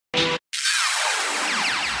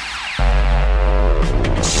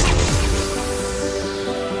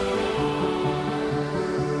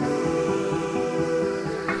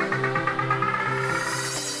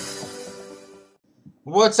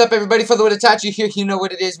What's up, everybody? FTWitachiPlays here. You know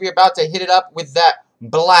what it is. We're about to hit it up with that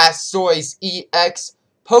Blastoise EX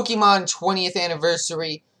Pokemon 20th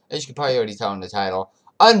Anniversary, as you can probably already tell in the title,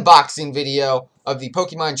 unboxing video of the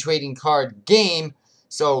Pokemon trading card game.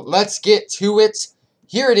 So let's get to it.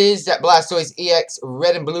 Here it is, that Blastoise EX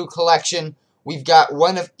Red and Blue collection. We've got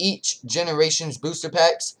one of each generation's booster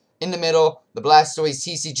packs. In the middle, the Blastoise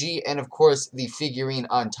TCG, and of course, the figurine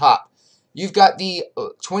on top. You've got the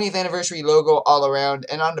 20th anniversary logo all around,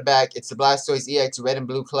 and on the back, it's the Blastoise EX Red and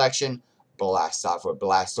Blue collection. Blast off with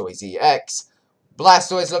Blastoise EX.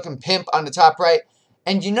 Blastoise looking pimp on the top right.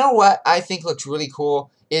 And you know what I think looks really cool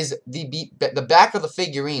is the back of the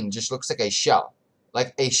figurine just looks like a shell.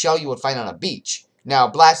 Like a shell you would find on a beach. Now,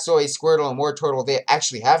 Blastoise, Squirtle, and Wartortle, they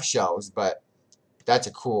actually have shells, but that's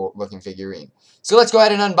a cool looking figurine. So let's go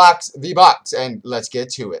ahead and unbox the box, and let's get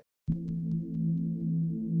to it.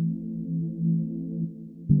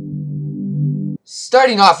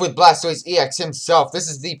 Starting off with Blastoise EX himself, this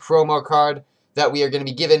is the promo card that we are going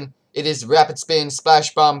to be given. It is Rapid Spin,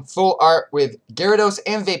 Splash Bomb, full art with Gyarados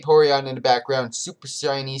and Vaporeon in the background. Super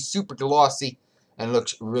shiny, super glossy, and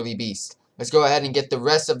looks really beast. Let's go ahead and get the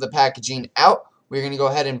rest of the packaging out. We're going to go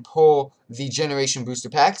ahead and pull the Generation Booster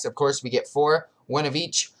Packs. Of course, we get 4, one of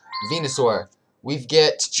each. Venusaur. We've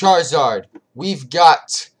got Charizard. We've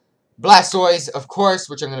got Blastoise, of course,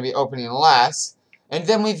 which I'm going to be opening last. And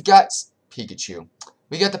then we've got Pikachu.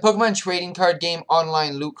 We got the Pokemon Trading Card Game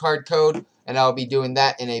online loot card code, and I'll be doing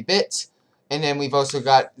that in a bit. And then we've also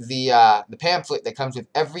got the pamphlet that comes with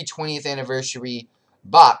every 20th anniversary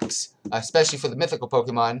box, especially for the mythical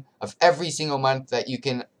Pokemon, of every single month that you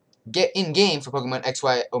can get in-game for Pokemon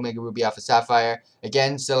XY, Omega Ruby, Alpha Sapphire.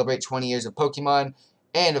 Again, celebrate 20 years of Pokemon.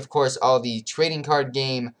 And, of course, all the Trading Card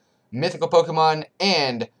Game, mythical Pokemon,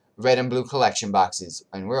 and Red and Blue collection boxes.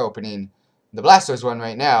 And we're opening the Blastoise one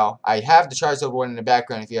right now. I have the Charizard one in the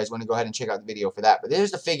background if you guys want to go ahead and check out the video for that. But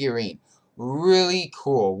there's the figurine. Really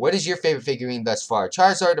cool. What is your favorite figurine thus far?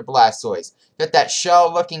 Charizard or Blastoise? Got that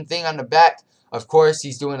shell-looking thing on the back. Of course,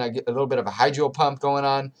 he's doing a little bit of a hydro pump going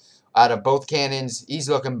on out of both cannons. He's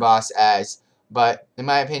looking boss-ass. But, in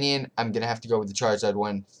my opinion, I'm going to have to go with the Charizard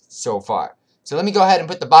one so far. So let me go ahead and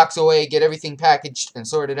put the box away, get everything packaged and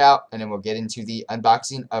sorted out, and then we'll get into the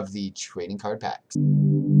unboxing of the trading card packs.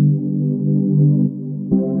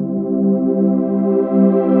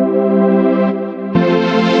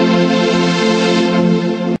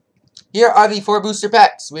 Here are the 4 booster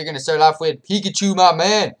packs. We're going to start off with Pikachu, my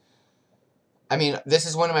man. I mean, this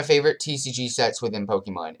is one of my favorite TCG sets within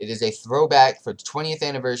Pokemon. It is a throwback for the 20th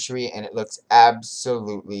anniversary, and it looks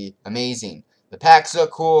absolutely amazing. The packs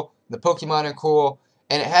look cool, the Pokemon are cool,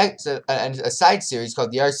 and it has a side series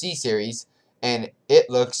called the RC series, and it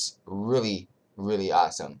looks really, really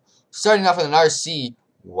awesome. Starting off with an RC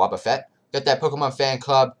Wobbuffet. Got that Pokemon Fan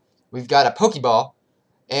Club. We've got a Pokeball.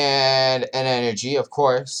 And an energy, of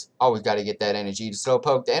course. Always got to get that energy. The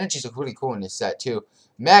Slowpoke. The energies look really cool in this set, too.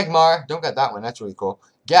 Magmar. Don't got that one. That's really cool.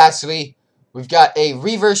 Ghastly. We've got a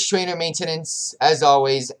Reverse Trainer Maintenance, as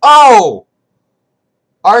always. Oh!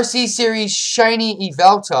 RC Series Shiny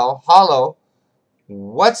Yveltal. Hollow.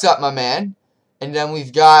 What's up, my man? And then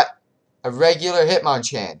we've got a regular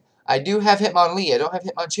Hitmonchan. I do have Hitmonlee. I don't have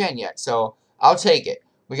Hitmonchan yet, so I'll take it.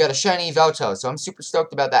 We got a Shiny Yveltal, so I'm super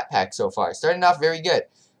stoked about that pack so far. Starting off very good.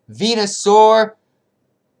 Venusaur.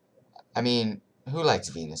 I mean, who likes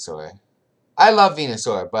Venusaur? I love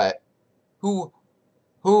Venusaur, but who's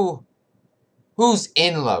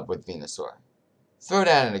in love with Venusaur? Throw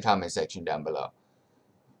down in the comment section down below.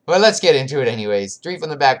 Well, let's get into it anyways. 3 from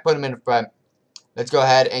the back, put them in the front. Let's go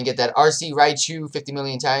ahead and get that RC Raichu 50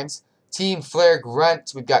 million times. Team Flare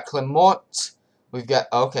Grunt. We've got Clemont. We've got,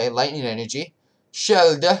 okay, Lightning Energy.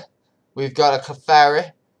 Shelda. We've got a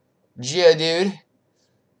Clefairy. Geodude.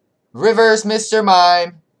 Reverse Mr.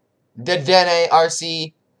 Mime. Dedenne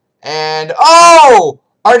RC. And, oh!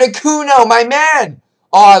 Articuno, my man!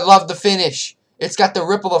 Oh, I love the finish. It's got the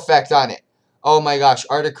ripple effect on it. Oh my gosh,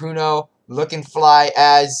 Articuno looking fly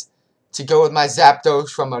as to go with my Zapdos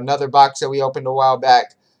from another box that we opened a while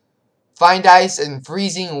back. Find Ice and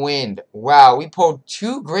Freezing Wind. Wow, we pulled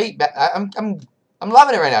 2 great... I'm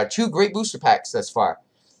loving it right now. 2 great booster packs thus far.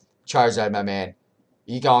 Charizard, my man.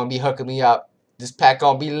 You gonna be hooking me up. This pack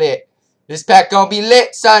gonna be lit. This pack gonna be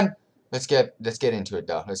lit, son. Let's get into it,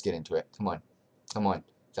 though. Let's get into it. Come on. Come on.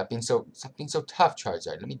 Stop being so tough,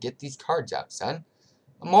 Charizard. Let me get these cards out, son.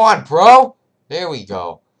 Come on, bro. There we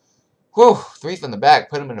go. Whew. 3 from the back.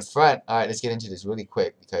 Put them in the front. Alright, let's get into this really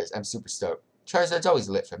quick because I'm super stoked. Charizard's always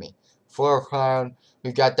lit for me. Floral Crown.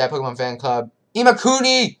 We've got that Pokemon Fan Club.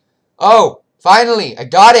 Imakuni! Oh, finally, I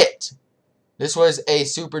got it! This was a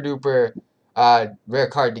super duper Rare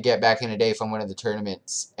card to get back in the day from one of the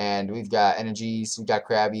tournaments. And we've got energies, we've got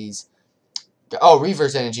Krabbies. Oh,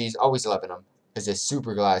 reverse energies, always loving them because they're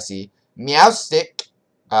super glassy. Meowstic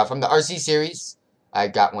from the RC series. I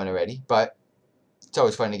got one already, but it's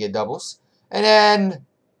always fun to get doubles. And then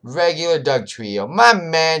regular Doug Trio. My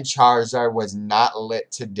man Charizard was not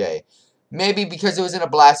lit today. Maybe because it was in a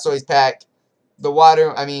Blastoise pack. The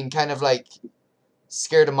water, I mean, kind of like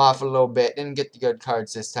scared him off a little bit. Didn't get the good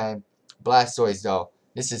cards this time. Blastoise, though.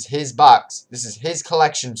 This is his box. This is his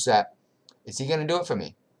collection set. Is he going to do it for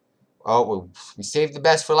me? Oh, we saved the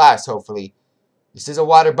best for last, hopefully. This is a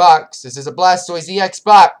water box. This is a Blastoise EX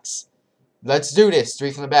box. Let's do this.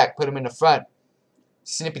 3 from the back. Put him in the front.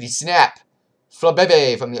 Snippety Snap.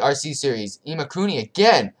 Flabebe from the RC series. Imakuni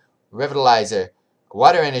again. Revitalizer.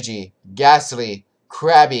 Water Energy. Ghastly.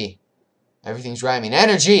 Krabby. Everything's rhyming.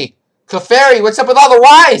 Energy. Clefairy. What's up with all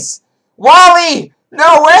the Ys? Wally.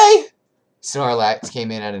 No way. Snorlax came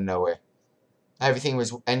in out of nowhere. Everything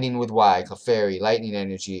was ending with Y. Clefairy. Lightning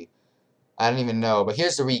Energy. I don't even know. But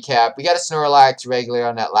here's the recap. We got a Snorlax regular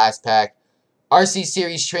on that last pack. RC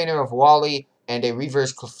Series Trainer of Wally. And a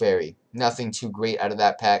Reverse Clefairy. Nothing too great out of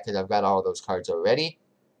that pack because I've got all those cards already.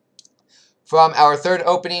 From our third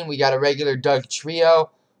opening, we got a regular Doug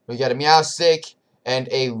Trio. We got a Meowstic and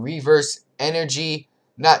a Reverse Energy.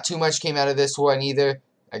 Not too much came out of this one either.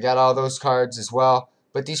 I got all those cards as well.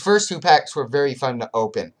 But these first 2 packs were very fun to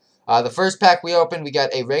open. The first pack we opened, we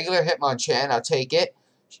got a regular Hitmonchan. I'll take it.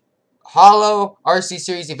 Hollow RC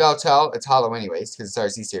Series Yveltal. It's hollow anyways because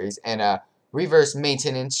it's RC Series. And a Reverse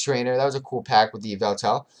Maintenance Trainer. That was a cool pack with the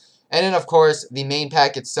Yveltal. And then, of course, the main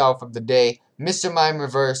pack itself of the day, Mr. Mime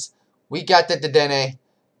Reverse. We got the Dedenne,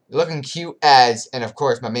 looking cute as, and of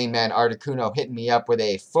course, my main man Articuno hitting me up with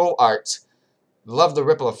a full art. Love the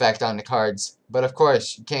ripple effect on the cards. But, of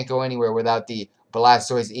course, you can't go anywhere without the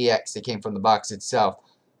Blastoise EX that came from the box itself.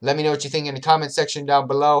 Let me know what you think in the comment section down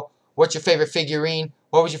below. What's your favorite figurine?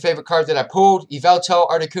 What was your favorite card that I pulled? Yveltal,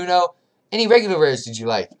 Articuno? Any regular rares did you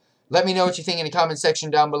like? Let me know what you think in the comment section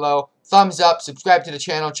down below. Thumbs up, subscribe to the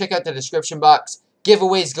channel, check out the description box.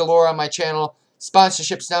 Giveaways galore on my channel.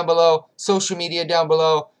 Sponsorships down below. Social media down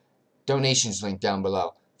below. Donations link down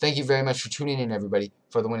below. Thank you very much for tuning in, everybody.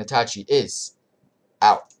 For the win, Itachi is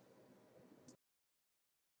out.